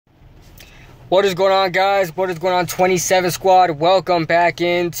What is going on, guys? What is going on, 27 squad? Welcome back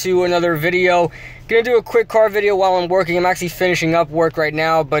into another video. Gonna do a quick car video while I'm working. I'm actually finishing up work right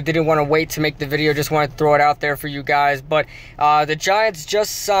now, but didn't want to wait to make the video. Just wanted to throw it out there for you guys. But the Giants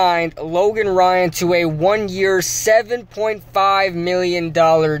just signed Logan Ryan to a 1-year, $7.5 million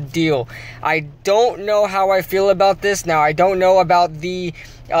deal. I don't know how I feel about this. Now, I don't know about the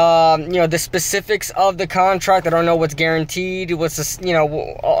the specifics of the contract. I don't know what's guaranteed, what's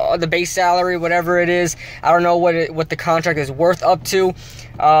the base salary, whatever it is. I don't know what the contract is worth up to,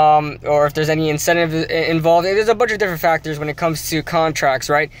 or if there's any incentive involved. There's a bunch of different factors when it comes to contracts,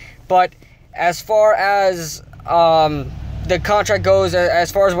 right? But as far as the contract goes,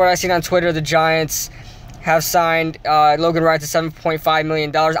 as far as what I've seen on Twitter, the Giants have signed Logan Ryan to $7.5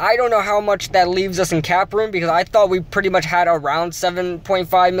 million. I don't know how much that leaves us in cap room, because I thought we pretty much had around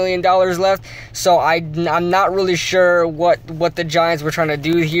 $7.5 million left. So I'm not really sure what the Giants were trying to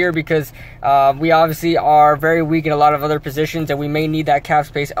do here, because we obviously are very weak in a lot of other positions, and we may need that cap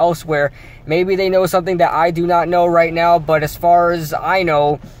space elsewhere. Maybe they know something that I do not know right now, but as far as I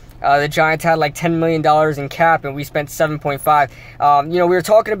know, the Giants had like $10 million in cap, and we spent $7.5 million. We were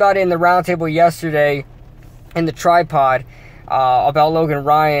talking about it in the roundtable yesterday in the tripod about Logan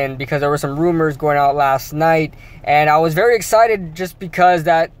Ryan, because there were some rumors going out last night, and I was very excited just because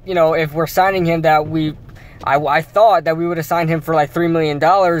that, if we're signing him, that I thought that we would have signed him for like $3 million,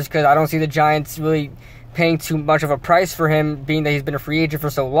 because I don't see the Giants really paying too much of a price for him, being that he's been a free agent for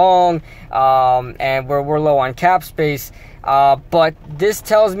so long, and we're low on cap space. But this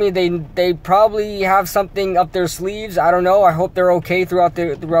tells me they probably have something up their sleeves. I don't know. I hope they're okay throughout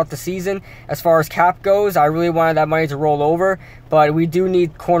the season. As far as cap goes, I really wanted that money to roll over, but we do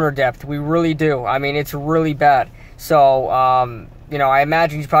need corner depth. We really do. I mean, it's really bad. So, I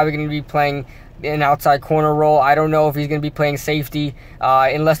imagine he's probably going to be playing an outside corner role. I don't know if he's going to be playing safety,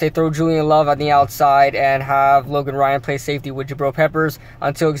 unless they throw Julian Love on the outside and have Logan Ryan play safety with Jabril Peppers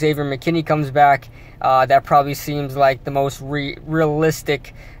until Xavier McKinney comes back. That probably seems like the most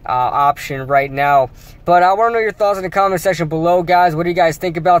realistic option right now. But I want to know your thoughts in the comment section below, guys. What do you guys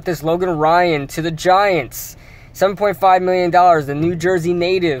think about this? Logan Ryan to the Giants, $7.5 million. The New Jersey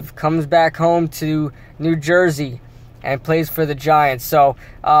native comes back home to New Jersey and plays for the Giants. So,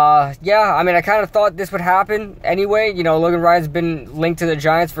 yeah, I mean, I kind of thought this would happen anyway. Logan Ryan's been linked to the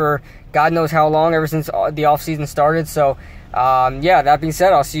Giants for God knows how long, ever since the offseason started. So, yeah, that being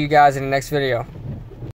said, I'll see you guys in the next video.